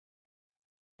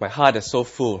My heart is so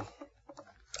full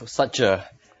of such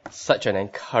an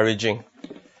encouraging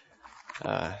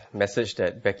message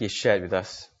that Becky shared with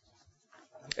us.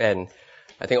 And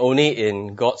I think only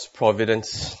in God's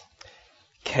providence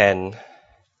can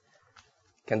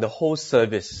the whole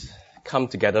service come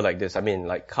together like this. I mean,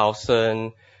 like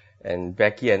Carlson and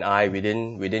Becky and I, we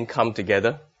didn't come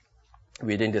together.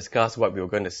 We didn't discuss what we were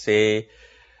going to say.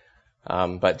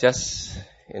 But just,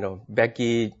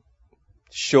 Becky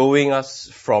showing us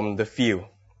from the field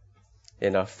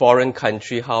in a foreign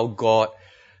country how God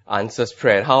answers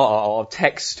prayer, and how our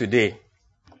text today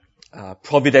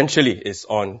providentially is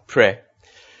on prayer.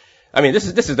 I mean, this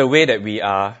is the way that we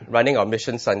are running our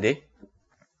Mission Sunday,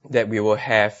 that we will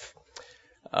have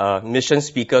a mission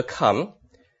speaker come,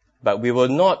 but we will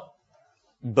not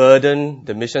burden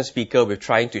the mission speaker with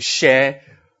trying to share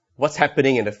what's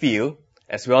happening in the field,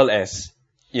 as well as,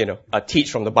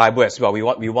 teach from the Bible as well.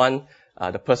 We want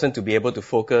the person to be able to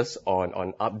focus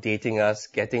on updating us,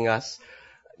 getting us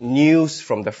news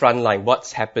from the front line,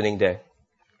 what's happening there.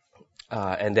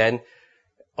 And then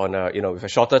on with a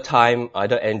shorter time,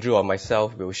 either Andrew or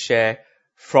myself will share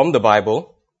from the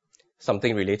Bible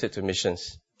something related to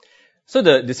missions. So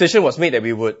the decision was made that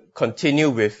we would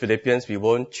continue with Philippians. We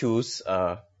won't choose,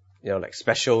 like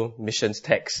special missions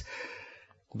text.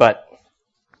 But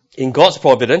in God's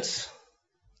providence,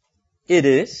 it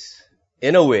is,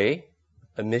 in a way,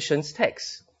 a missions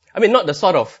text. I mean, not the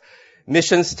sort of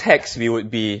missions text we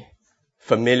would be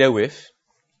familiar with,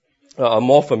 or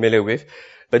more familiar with,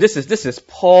 but this is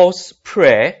Paul's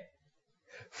prayer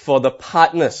for the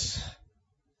partners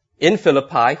in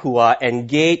Philippi who are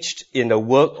engaged in the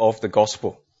work of the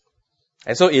gospel.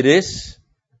 And so it is,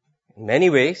 in many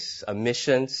ways, a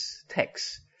missions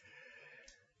text.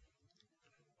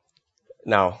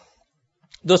 Now,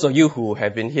 those of you who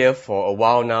have been here for a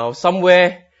while now,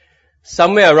 somewhere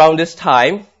around this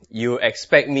time, you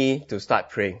expect me to start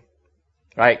praying,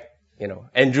 right?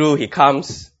 Andrew, he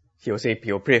comes,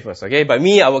 he'll pray first, okay? But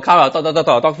me, I will come,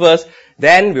 I'll talk first,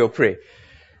 then we'll pray.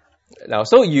 Now,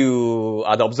 so you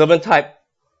are the observant type.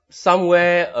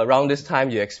 Somewhere around this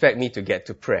time, you expect me to get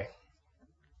to prayer.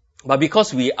 But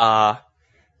because we are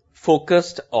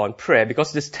focused on prayer,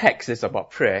 because this text is about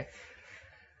prayer,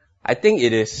 I think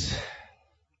it's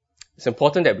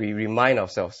important that we remind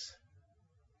ourselves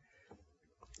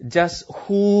just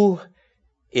who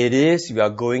it is we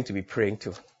are going to be praying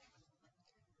to.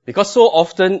 Because so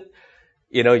often,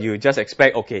 you just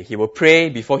expect, okay, he will pray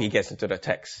before he gets into the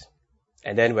text.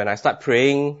 And then when I start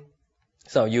praying,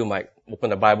 some of you might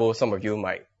open the Bible, some of you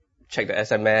might check the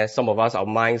SMS, some of us, our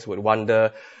minds would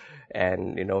wander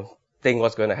and, think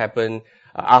what's going to happen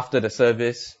after the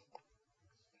service.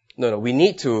 No, we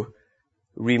need to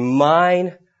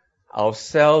remind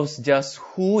ourselves just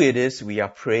who it is we are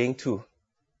praying to.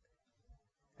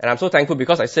 And I'm so thankful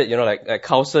because I said, like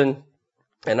Carlson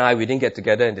and I, we didn't get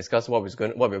together and discuss what we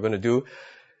were going to do.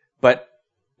 But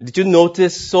did you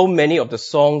notice so many of the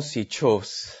songs he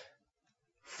chose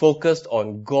focused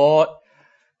on God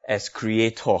as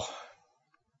creator?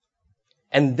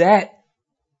 And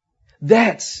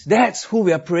that's who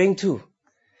we are praying to.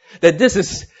 That this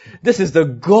is the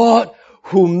God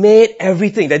who made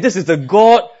everything. That this is the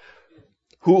God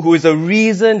who is the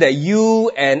reason that you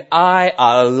and I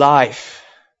are alive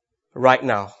right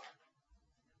now.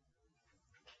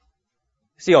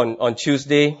 See, on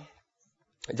Tuesday,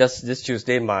 just this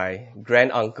Tuesday, my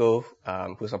granduncle,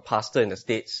 who's a pastor in the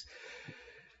States,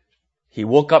 he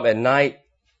woke up at night.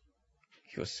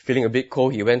 He was feeling a bit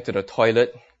cold. He went to the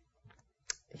toilet.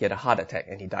 He had a heart attack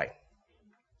and he died.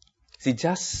 See,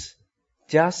 just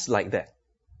like that.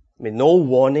 I mean, no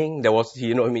warning.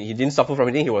 He didn't suffer from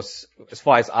anything. He was, as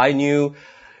far as I knew,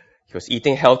 he was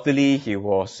eating healthily. He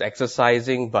was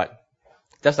exercising, but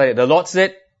just like the Lord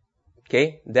said,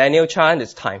 okay, Daniel Chan,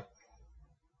 it's time.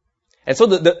 And so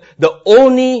the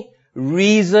only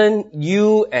reason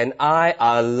you and I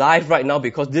are alive right now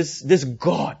because this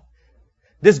God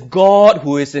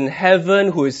who is in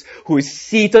heaven, who is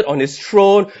seated on his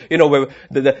throne, where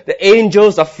the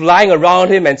angels are flying around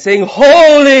him and saying,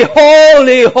 holy,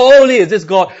 holy, holy is this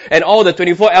God. And all the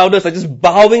 24 elders are just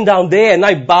bowing down day and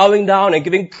night, bowing down and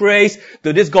giving praise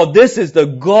to this God. This is the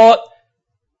God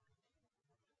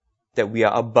that we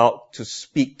are about to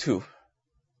speak to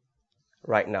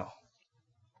right now.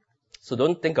 So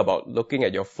don't think about looking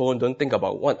at your phone. Don't think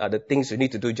about what are the things you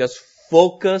need to do. Just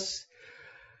focus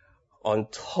on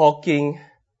talking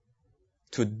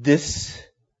to this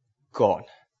God.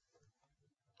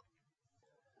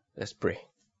 Let's pray.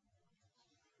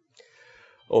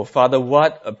 Oh, Father,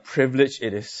 what a privilege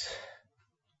it is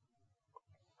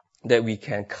that we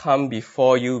can come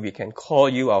before you, we can call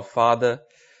you our Father,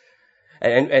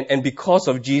 And because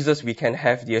of Jesus, we can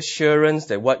have the assurance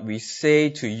that what we say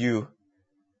to you,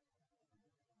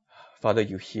 Father,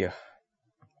 you hear.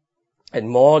 And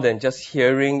more than just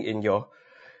hearing in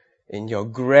your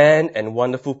grand and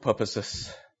wonderful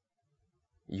purposes,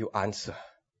 you answer.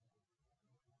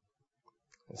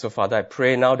 And so, Father, I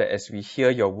pray now that as we hear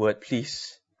your word,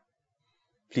 please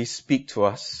speak to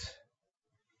us.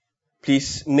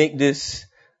 Please make this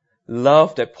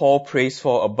love that Paul prays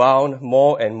for abound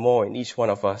more and more in each one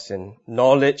of us in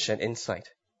knowledge and insight.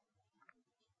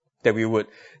 That we would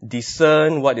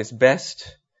discern what is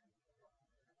best.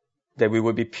 That we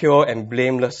would be pure and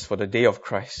blameless for the day of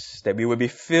Christ. That we would be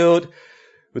filled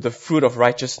with the fruit of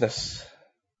righteousness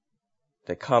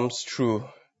that comes through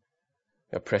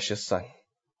your precious Son.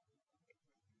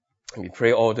 And we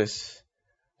pray all this,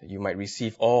 that you might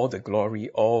receive all the glory,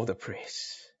 all the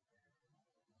praise.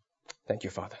 Thank you,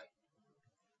 Father.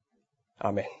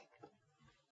 Amen.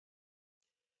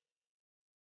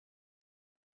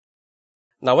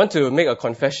 Now I want to make a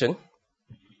confession.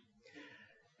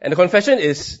 And the confession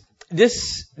is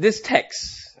this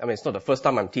text. I mean, it's not the first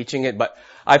time I'm teaching it, but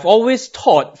I've always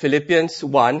taught Philippians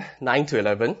 1, 9 to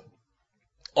 11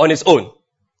 on its own.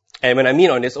 And when I mean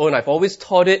on its own, I've always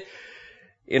taught it,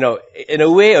 in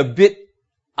a way a bit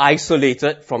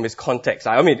isolated from its context.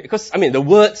 Because the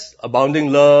words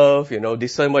abounding love,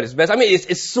 discern what is best.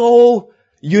 It's so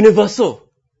universal.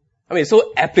 It's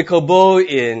so applicable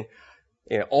in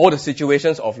all the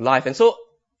situations of life. And so,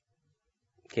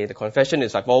 the confession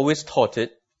is I've always taught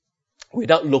it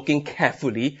without looking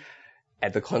carefully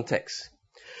at the context.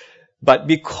 But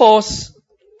because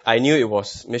I knew it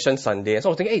was Mission Sunday, and so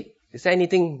I was thinking, hey, is there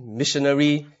anything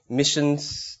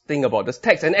missions thing about this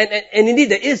text? And indeed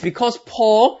there is, because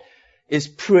Paul is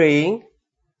praying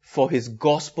for his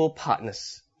gospel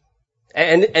partners.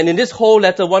 And in this whole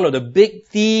letter, one of the big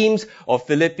themes of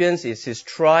Philippians is his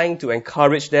trying to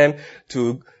encourage them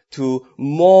to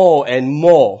more and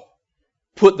more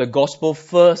put the gospel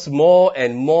first, more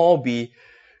and more be,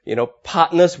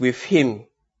 partners with him,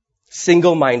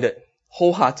 single-minded,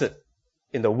 wholehearted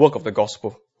in the work of the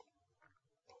gospel.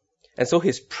 And so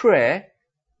his prayer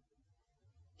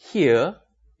here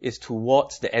is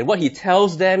towards the end. What he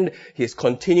tells them, he's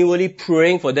continually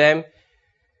praying for them,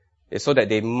 is so that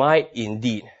they might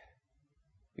indeed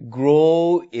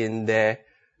grow in their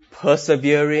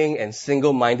persevering and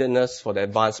single-mindedness for the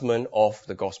advancement of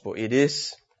the gospel. It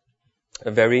is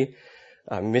a very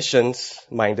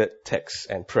missions-minded text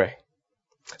and prayer.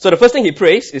 So the first thing he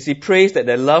prays is he prays that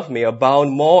their love may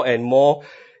abound more and more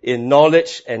in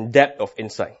knowledge and depth of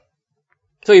insight.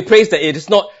 So he prays that it is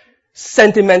not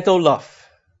sentimental love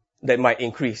that might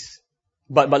increase,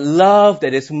 but love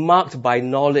that is marked by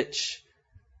knowledge,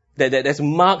 that's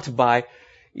marked by,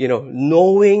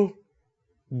 knowing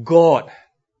God,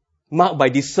 marked by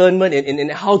discernment in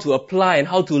how to apply and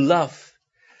how to love.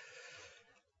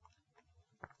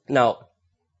 Now,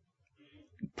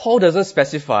 Paul doesn't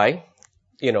specify,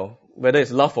 whether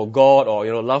it's love for God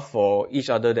or, love for each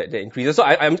other that increases. So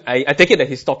I take it that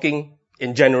he's talking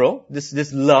in general,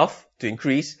 this love to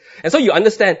increase. And so you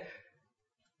understand,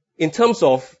 in terms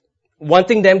of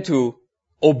wanting them to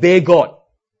obey God,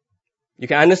 you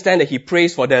can understand that he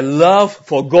prays for their love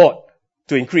for God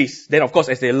to increase. Then of course,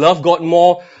 as they love God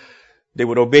more, they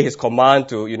would obey his command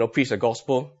to, preach the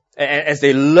gospel. And as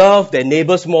they love their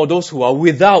neighbors more, those who are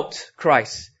without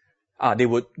Christ, they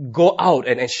would go out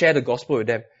and share the gospel with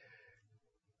them.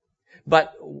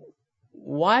 But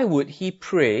why would he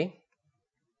pray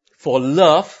for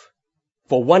love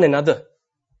for one another?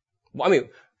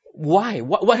 Why?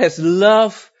 What has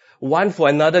love one for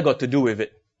another got to do with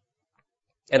it?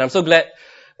 And I'm so glad,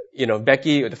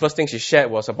 Becky, the first thing she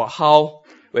shared was about how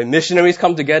when missionaries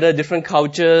come together, different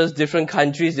cultures, different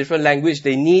countries, different language,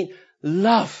 they need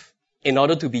love in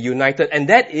order to be united. And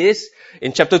that is,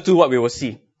 in chapter 2, what we will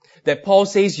see. That Paul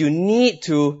says you need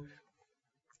to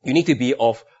be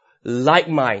of like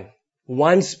mind,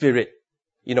 one spirit,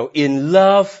 in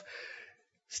love,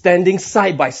 standing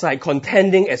side by side,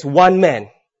 contending as one man.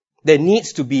 There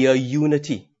needs to be a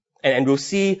unity. And we'll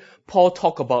see Paul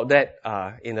talk about that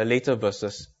in the later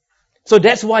verses. So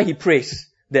that's why he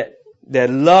prays that their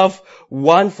love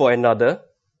one for another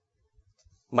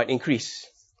might increase,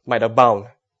 might abound.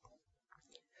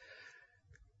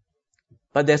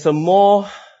 But there's a more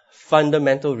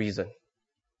fundamental reason.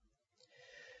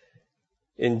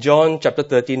 In John chapter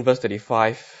 13 verse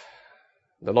 35,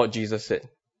 the Lord Jesus said,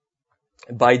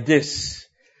 "By this,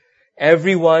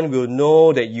 everyone will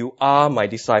know that you are my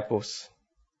disciples,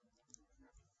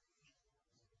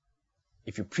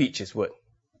 if you preach his word."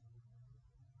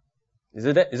 Is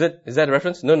that a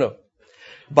reference? No.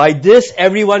 By this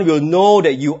everyone will know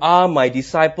that you are my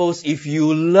disciples if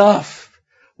you love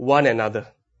one another.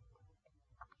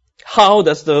 How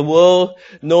does the world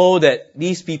know that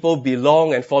these people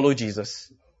belong and follow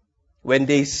Jesus? When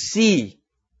they see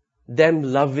them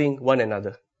loving one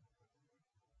another.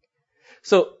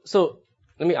 So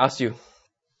let me ask you,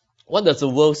 what does the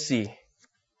world see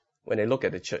when they look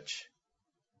at the church?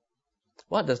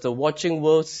 What does the watching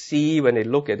world see when they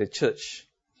look at the church?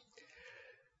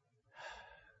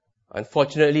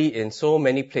 Unfortunately, in so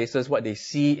many places, what they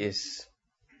see is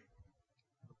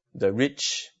the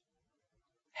rich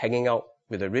hanging out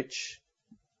with the rich.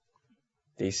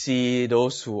 They see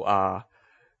those who are,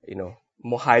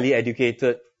 more highly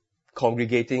educated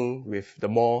congregating with the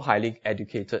more highly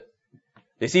educated.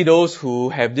 They see those who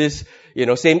have this,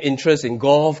 same interest in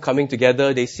golf coming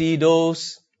together. They see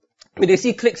they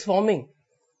see cliques forming.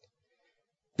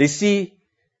 They see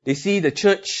the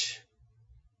church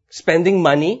spending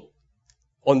money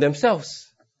on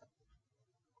themselves.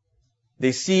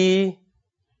 They see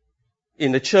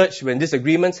in the church when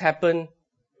disagreements happen,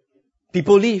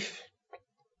 people leave.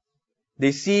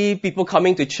 They see people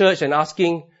coming to church and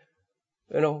asking,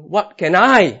 what can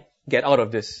I get out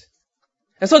of this?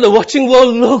 And so the watching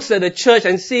world looks at the church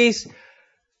and says,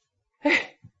 hey,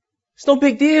 it's no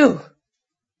big deal.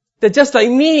 They're just like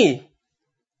me.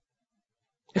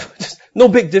 No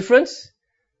big difference.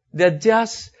 They're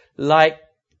just like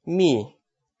me.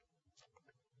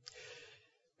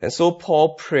 And so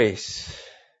Paul prays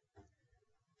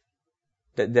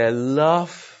that their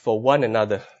love for one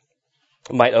another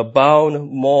might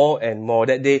abound more and more,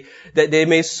 that they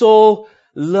may so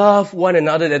love one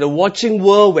another that the watching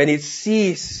world, when it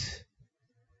sees,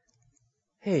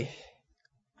 hey,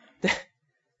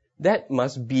 that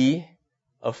must be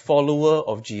a follower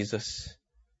of Jesus,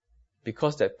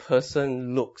 because that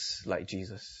person looks like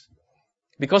Jesus.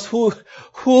 Because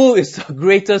who is the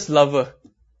greatest lover?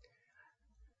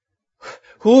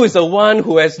 Who is the one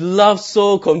who has loved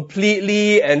so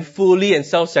completely and fully and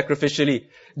self-sacrificially?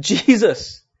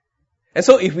 Jesus. And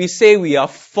so if we say we are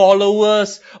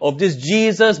followers of this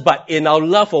Jesus, but in our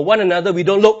love for one another, we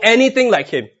don't look anything like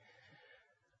Him,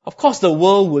 of course the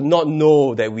world will not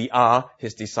know that we are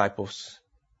His disciples.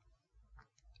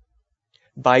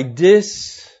 By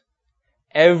this,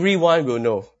 everyone will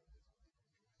know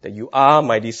that you are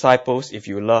my disciples if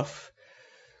you love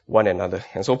one another.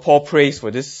 And so Paul prays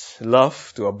for this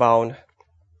love to abound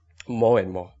more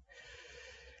and more.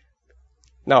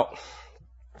 Now,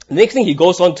 the next thing he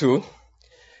goes on to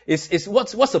is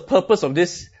what's the purpose of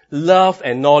this love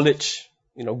and knowledge,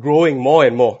 growing more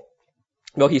and more?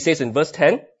 Well, he says in verse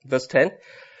 10,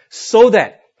 so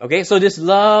that, so this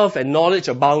love and knowledge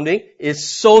abounding is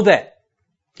so that,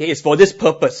 it's for this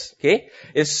purpose,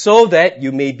 it's so that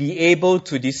you may be able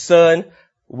to discern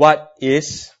what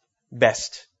is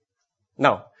best.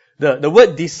 Now, the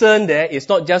word discern there is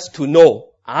not just to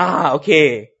know. I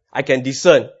can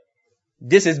discern.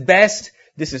 This is best,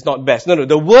 this is not best. No,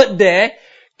 the word there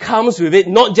comes with it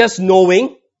not just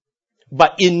knowing,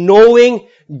 but in knowing,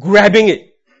 grabbing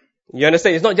it. You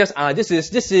understand? It's not just, this is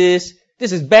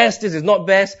best, this is not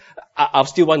best, I'll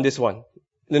still want this one.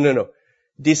 No.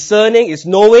 Discerning is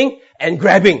knowing and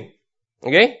grabbing.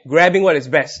 Grabbing what is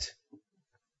best.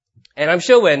 And I'm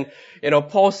sure when,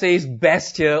 Paul says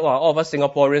best here, all of us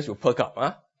Singaporeans will perk up,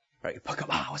 Right? Perk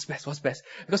up, what's best?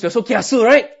 Because we're so kiasu,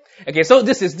 right? Okay, so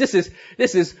this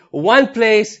is one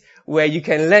place where you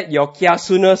can let your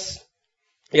kiasuness,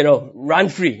 run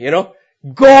free,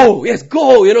 Go! Yes,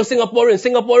 go!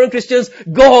 Singaporean Christians,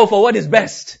 go for what is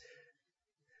best.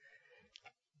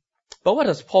 But what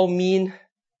does Paul mean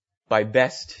by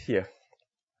best here?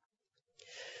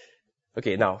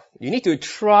 Okay, now, you need to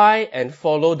try and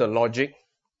follow the logic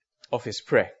of his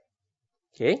prayer.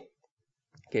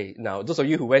 Okay, now, those of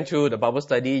you who went through the Bible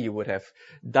study, you would have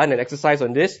done an exercise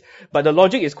on this, but the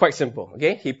logic is quite simple,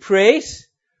 He prays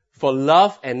for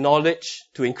love and knowledge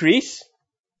to increase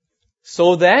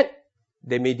so that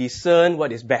they may discern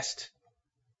what is best.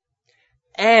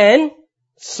 And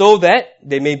so that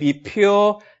they may be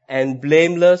pure and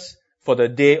blameless for the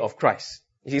day of Christ.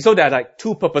 You see, so there are like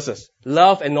two purposes.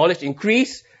 Love and knowledge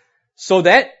increase so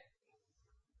that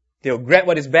they'll grab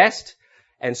what is best,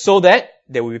 and so that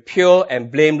they will be pure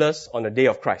and blameless on the day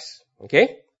of Christ.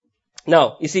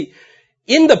 Now, you see,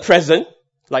 in the present,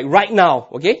 like right now,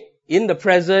 in the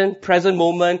present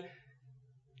moment,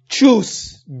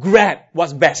 choose, grab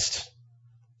what's best.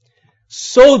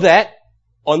 So that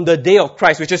on the day of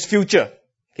Christ, which is future,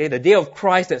 the day of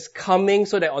Christ that's coming,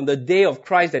 so that on the day of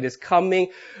Christ that is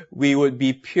coming, we would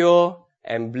be pure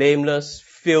and blameless,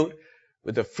 filled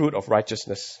with the fruit of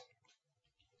righteousness.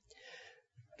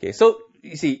 So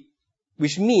you see,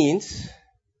 which means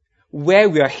where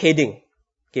we are heading.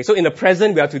 Okay, so in the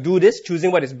present, we are to do this,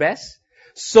 choosing what is best,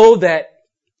 so that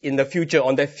in the future,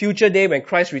 on that future day when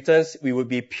Christ returns, we will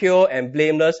be pure and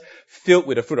blameless, filled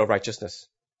with the fruit of righteousness.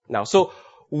 Now, so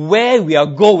where we are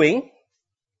going,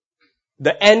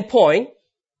 the end point,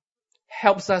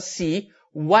 helps us see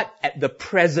what at the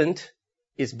present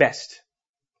is best.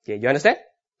 Okay, you understand?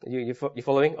 You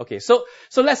following? Okay, so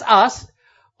let's ask,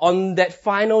 on that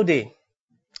final day,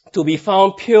 to be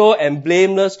found pure and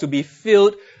blameless, to be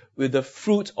filled with the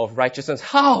fruit of righteousness.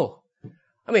 How?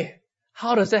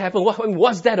 How does that happen?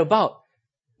 What's that about?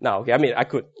 Now, okay, I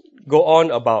could go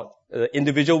on about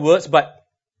individual words, but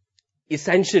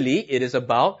essentially it is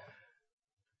about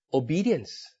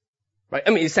obedience. Right?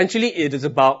 Essentially it is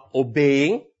about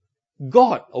obeying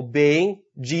God, obeying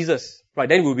Jesus. Right?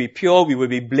 Then we'll be pure, we will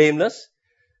be blameless,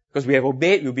 because we have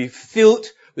obeyed, we'll be filled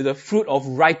with the fruit of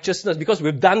righteousness, because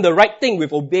we've done the right thing,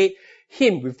 we've obeyed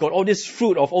Him. We've got all this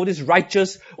fruit of all this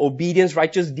righteous obedience,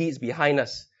 righteous deeds behind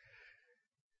us.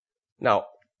 Now,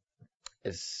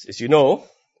 as you know,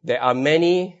 there are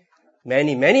many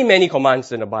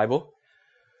commands in the Bible.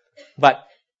 But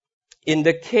in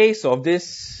the case of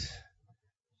this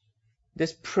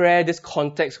prayer, this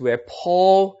context where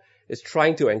Paul is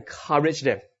trying to encourage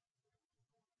them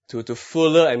to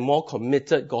fuller and more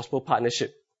committed gospel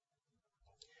partnership.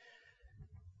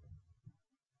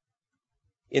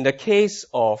 In the case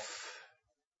of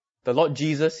the Lord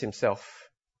Jesus Himself,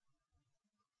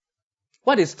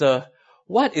 what is the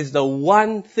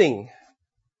one thing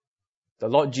the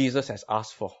Lord Jesus has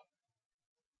asked for?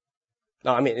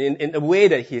 Now, in the way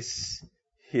that He's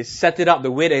set it up, the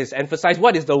way that He's emphasized,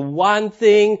 what is the one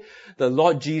thing the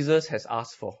Lord Jesus has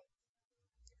asked for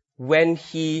when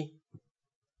He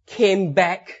came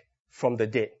back from the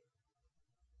dead?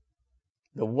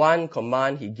 The one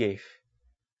command He gave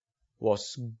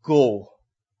was, go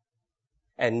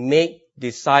and make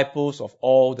disciples of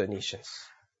all the nations.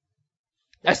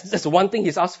 That's the one thing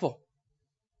He's asked for.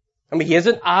 He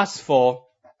hasn't asked for,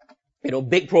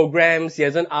 big programs. He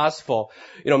hasn't asked for,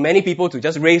 many people to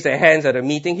just raise their hands at a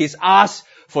meeting. He's asked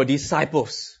for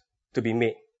disciples to be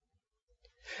made.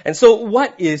 And so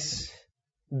what is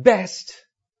best?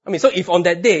 So if on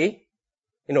that day,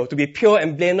 to be pure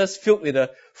and blameless, filled with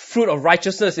the fruit of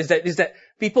righteousness, is that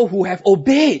people who have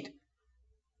obeyed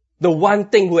the one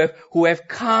thing, who have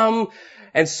come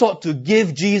and sought to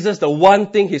give Jesus the one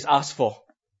thing He's asked for.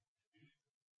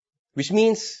 Which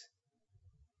means,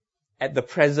 at the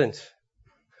present,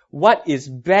 what is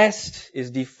best is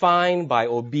defined by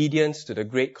obedience to the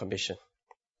Great Commission.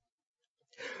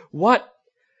 What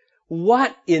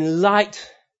in light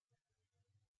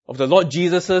of the Lord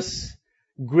Jesus'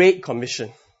 Great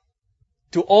Commission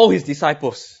to all His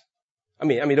disciples,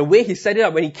 the way He set it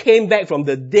up, when He came back from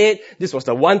the dead, this was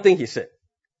the one thing He said.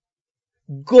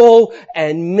 Go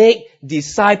and make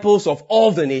disciples of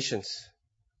all the nations.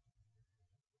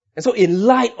 And so in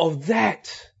light of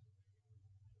that,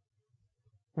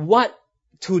 what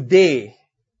today,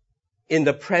 in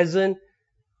the present,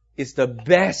 is the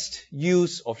best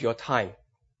use of your time?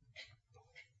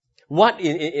 What,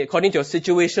 according to your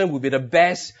situation, would be the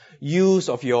best use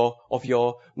of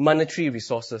your monetary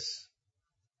resources?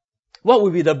 What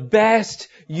would be the best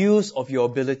use of your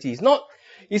abilities?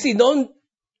 You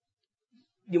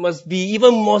must be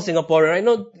even more Singaporean,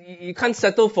 right? You can't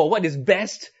settle for what is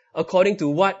best according to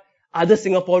what other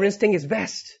Singaporeans think is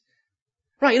best.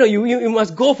 Right? You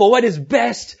must go for what is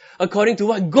best according to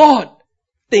what God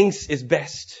thinks is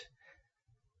best.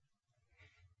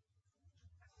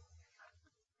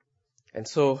 And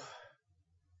so,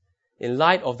 in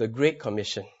light of the Great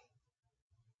Commission,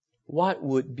 what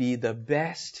would be the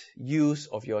best use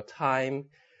of your time,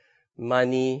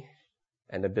 money,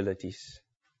 and abilities?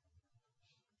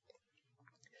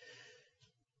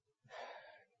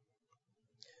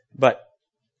 But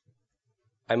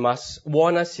I must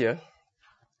warn us here,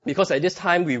 because at this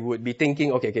time we would be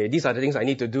thinking, okay, these are the things I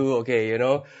need to do,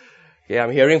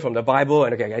 I'm hearing from the Bible,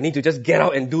 and I need to just get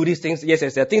out and do these things.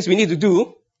 Yes, there are things we need to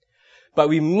do, but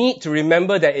we need to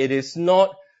remember that it is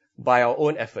not by our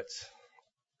own efforts.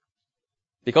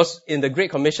 Because in the Great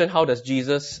Commission, how does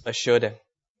Jesus assure them?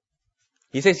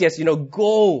 He says, yes,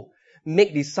 go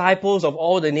make disciples of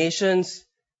all the nations.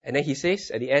 And then He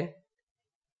says at the end,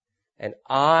 and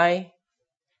I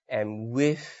am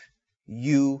with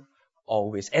you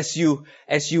always. As you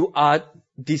are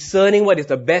discerning what is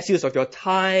the best use of your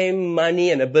time,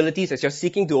 money, and abilities, as you're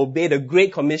seeking to obey the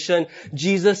Great Commission,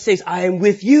 Jesus says, I am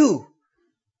with you.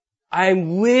 I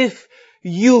am with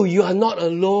you. You are not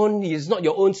alone. It's not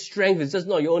your own strength. It's just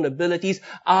not your own abilities.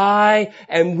 I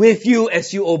am with you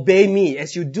as you obey me,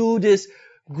 as you do this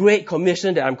great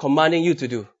commission that I'm commanding you to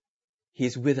do.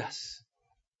 He's with us.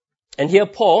 And here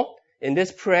Paul, in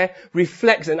this prayer,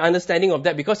 reflects an understanding of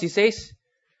that because he says,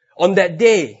 on that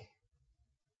day,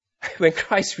 when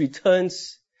Christ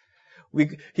returns,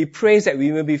 he prays that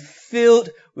we will be filled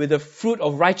with the fruit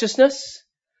of righteousness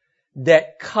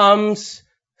that comes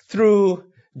through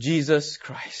Jesus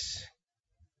Christ.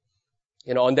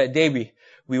 On that day,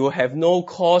 we will have no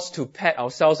cause to pat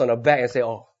ourselves on the back and say,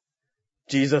 oh,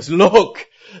 Jesus, look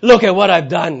at what I've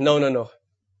done. No.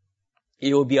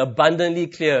 It will be abundantly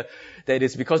clear that it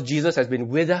is because Jesus has been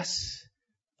with us,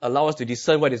 allow us to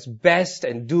discern what is best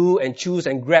and do and choose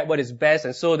and grab what is best,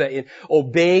 and so that in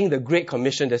obeying the Great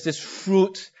Commission, there's this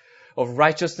fruit of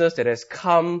righteousness that has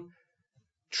come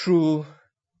through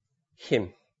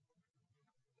Him.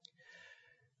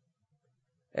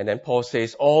 And then Paul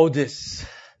says, all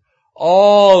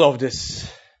of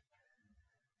this,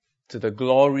 to the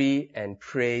glory and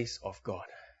praise of God.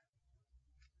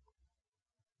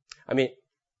 I mean,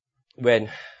 when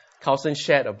Carlson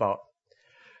shared about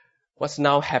what's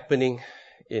now happening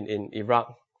in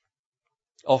Iraq,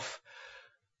 of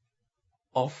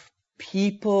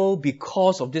people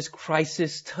because of this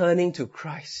crisis turning to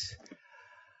Christ.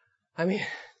 I mean,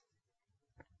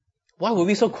 why were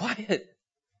we so quiet?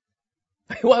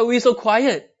 Why were we so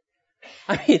quiet?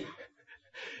 I mean,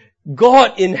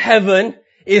 God in heaven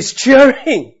is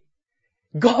cheering.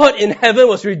 God in heaven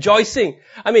was rejoicing.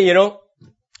 I mean,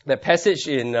 the passage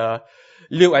in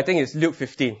Luke, I think it's Luke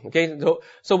 15. Okay,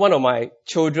 so one of my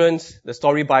children's, the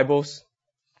story Bibles,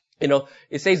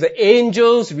 it says the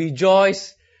angels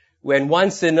rejoice when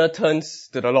one sinner turns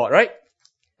to the Lord, right?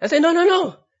 I say,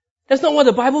 no. That's not what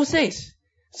the Bible says.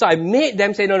 So I made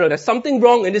them say, no, there's something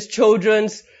wrong in this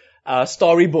children's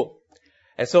storybook.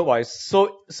 And so it's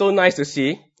so nice to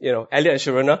see, Elliot and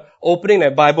Sharona opening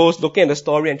their Bibles, looking at the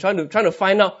story and trying to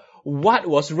find out what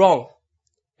was wrong.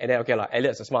 And then,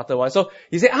 Elliot's a smarter one. So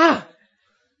he said,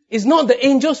 it's not the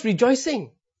angels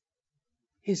rejoicing.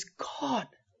 It's God.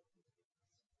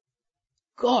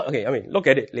 God. Okay, look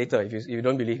at it later if you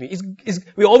don't believe me.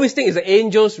 We always think it's the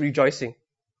angels rejoicing.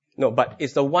 No, but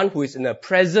it's the one who is in the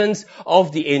presence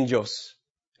of the angels.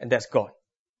 And that's God.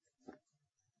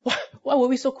 Why were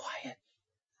we so quiet?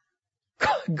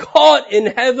 God in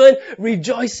heaven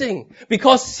rejoicing.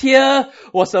 Because here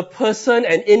was a person,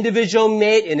 an individual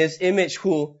made in His image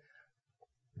who,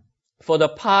 for the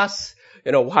past,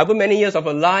 however many years of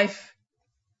her life,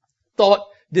 thought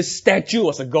this statue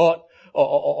was a god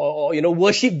or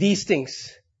worship these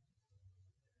things.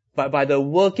 But by the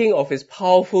working of His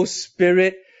powerful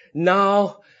Spirit,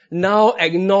 now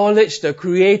acknowledge the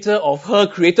creator of her,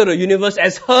 created the universe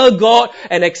as her God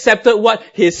and accepted what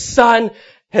His Son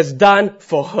has done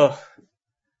for her.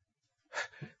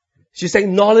 She's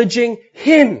acknowledging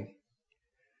Him.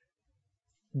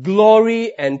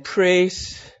 Glory and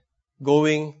praise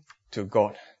going to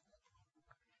God.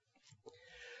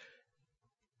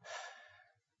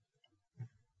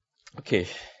 Okay.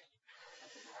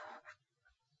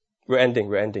 We're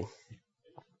ending.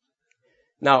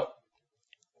 Now,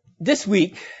 this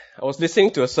week, I was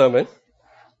listening to a sermon,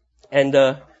 and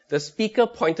the speaker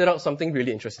pointed out something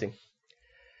really interesting.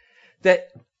 That,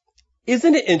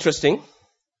 isn't it interesting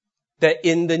that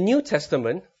in the New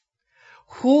Testament,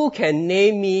 who can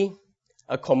name me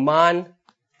a command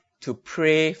to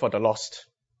pray for the lost?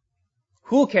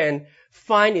 Who can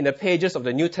find in the pages of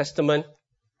the New Testament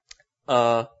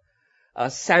a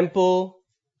sample,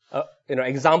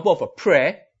 example of a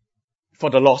prayer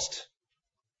for the lost?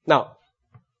 Now,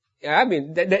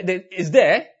 that is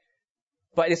there,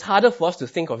 but it's harder for us to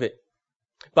think of it.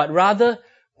 But rather,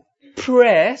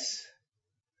 prayers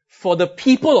for the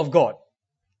people of God.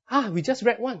 We just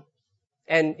read one.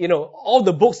 And, all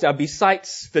the books that are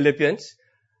besides Philippians,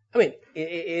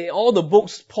 in all the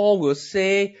books, Paul will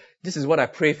say, this is what I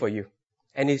pray for you.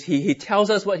 And he tells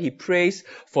us what he prays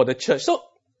for the church. So,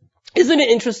 isn't it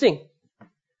interesting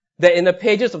that in the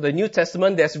pages of the New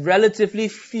Testament, there's relatively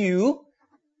few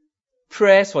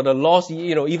prayers for the lost,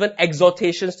 even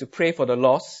exhortations to pray for the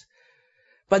lost.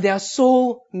 But there are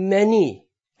so many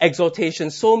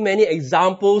exhortations, so many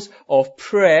examples of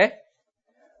prayer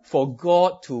for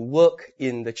God to work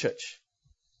in the church.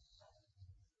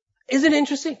 Isn't it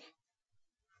interesting?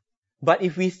 But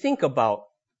if we think about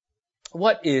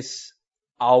what is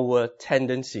our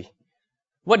tendency,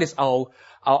 what is our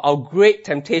great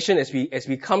temptation as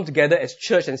we come together as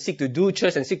church and seek to do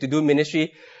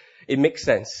ministry, it makes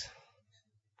sense.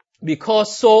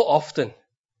 Because so often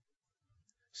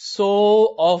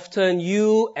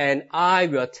you and I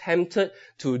were tempted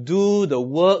to do the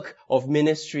work of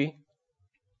ministry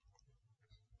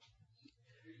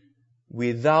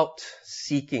without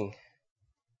seeking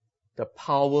the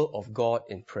power of God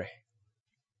in prayer.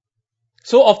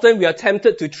 So often we are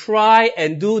tempted to try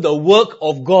and do the work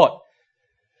of God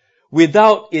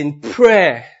without in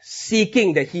prayer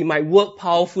seeking that He might work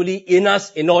powerfully in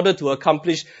us in order to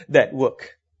accomplish that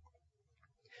work.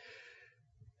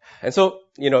 And so,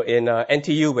 in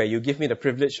NTU, where you give me the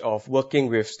privilege of working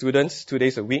with students 2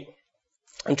 days a week,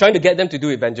 I'm trying to get them to do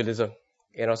evangelism.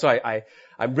 So I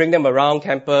bring them around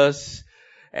campus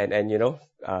and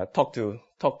talk to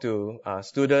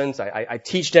students. I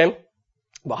teach them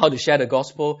about how to share the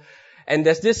gospel. And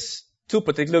there's this 2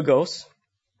 particular girls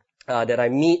that I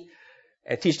meet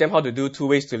and teach them how to do 2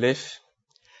 ways to live.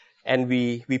 And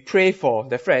we pray for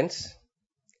their friends.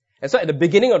 And so at the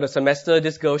beginning of the semester,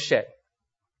 this girl shared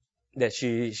that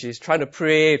she's trying to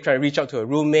pray, trying to reach out to her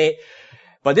roommate,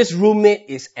 but this roommate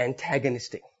is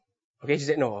antagonistic. Okay, she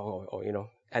said, no,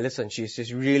 Alison,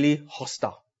 she's really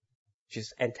hostile.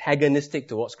 She's antagonistic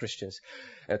towards Christians.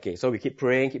 Okay, so we keep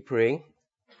praying.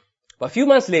 But a few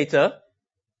months later,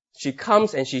 she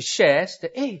comes and she shares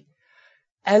that, hey,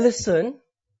 Alison,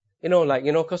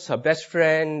 because her best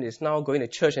friend is now going to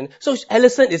church, and so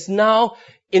Alison is now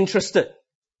interested.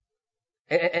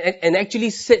 And actually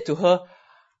said to her,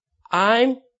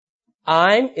 I'm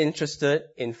interested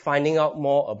in finding out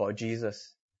more about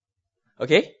Jesus.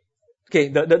 Okay? Okay,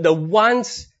 the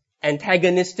once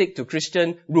antagonistic to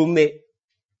Christian roommate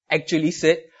actually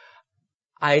said,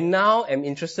 I now am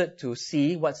interested to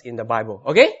see what's in the Bible.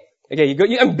 Okay? Okay,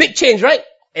 you a big change, right?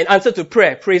 An answer to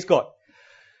prayer. Praise God.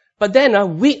 But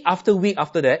then, week after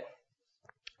that,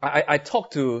 I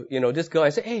talked to, this girl. I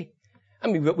said, hey,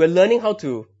 we're learning how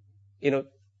to,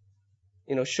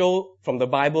 show from the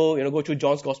Bible, go through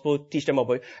John's Gospel, teach them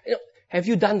about it. Have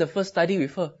you done the first study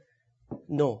with her?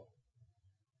 No.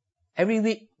 Every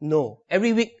week, no.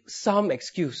 Every week, some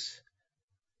excuse.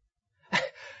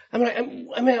 I'm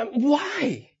like,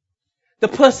 why? The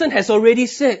person has already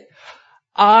said,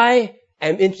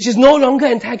 she's no longer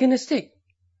antagonistic.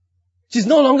 She's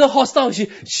no longer hostile.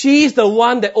 She's the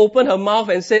one that opened her mouth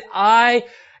and said, I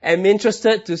am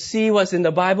interested to see what's in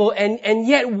the Bible. And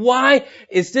yet, why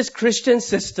is this Christian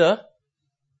sister,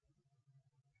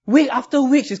 week after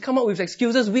week, she's come up with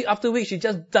excuses. Week after week, she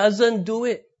just doesn't do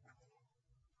it.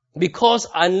 Because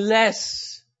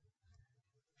unless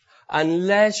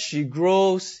she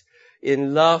grows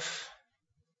in love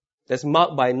that's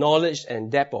marked by knowledge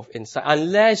and depth of insight,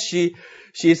 unless she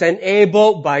is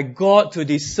enabled by God to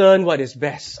discern what is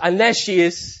best, unless she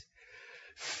is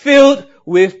filled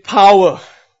with power,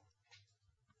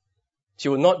 she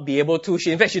will not be able to.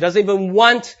 In fact, she doesn't even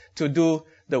want to do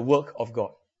the work of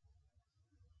God.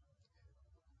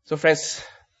 So friends,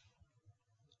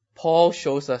 Paul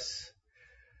shows us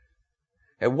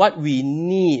that what we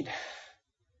need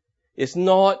is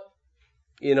not,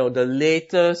 the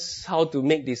latest how to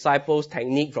make disciples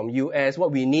technique from US.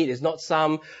 What we need is not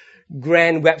some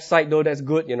grand website, though that's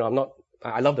good.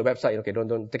 I love the website. Okay,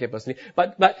 don't take it personally.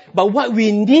 But what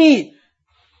we need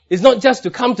is not just to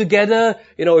come together,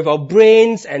 with our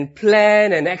brains and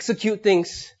plan and execute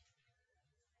things.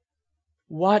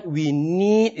 What we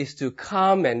need is to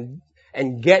come and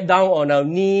get down on our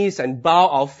knees and bow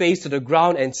our face to the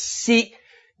ground and seek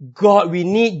God. We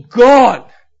need God.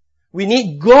 We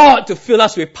need God to fill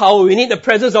us with power. We need the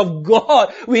presence of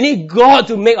God. We need God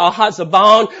to make our hearts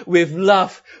abound with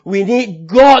love. We need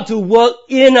God to work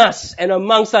in us and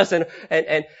amongst us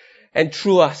and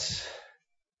through us.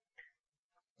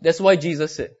 That's why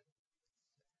Jesus said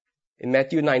in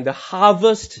Matthew 9, the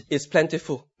harvest is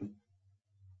plentiful.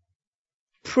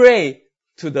 Pray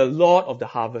to the Lord of the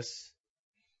harvest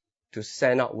to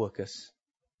send out workers.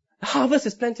 The harvest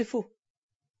is plentiful.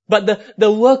 But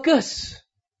the workers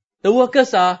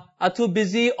are too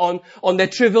busy on their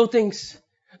trivial things.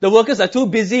 The workers are too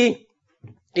busy,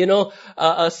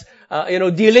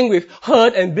 dealing with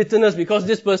hurt and bitterness because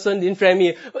this person didn't friend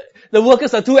me. The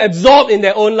workers are too absorbed in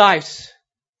their own lives.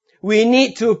 We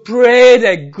need to pray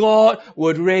that God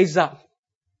would raise up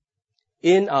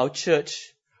in our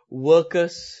church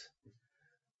workers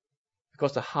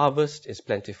because the harvest is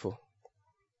plentiful.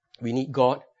 We need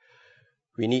God.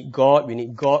 We need God. We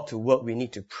need God to work. We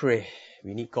need to pray.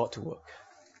 We need God to work.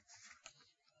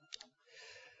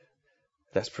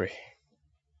 Let's pray.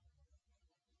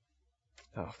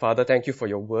 Father, thank you for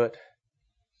your word.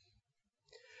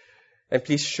 And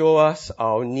please show us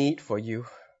our need for you.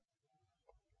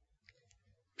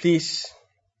 Please,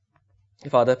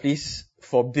 Father, please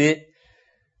forbid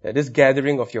that this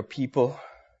gathering of your people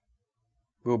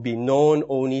will be known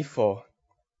only for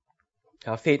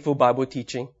our faithful Bible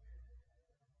teaching,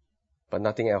 but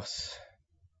nothing else.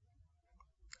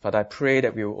 Father, I pray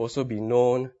that we will also be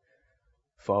known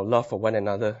for our love for one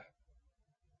another,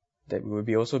 that we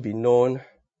will also be known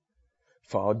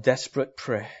for our desperate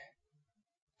prayer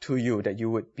to you, that you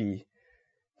would be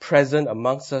present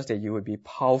amongst us, that you would be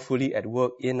powerfully at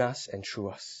work in us and through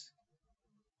us.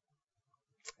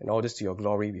 And all this to your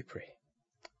glory we pray.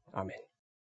 Amen.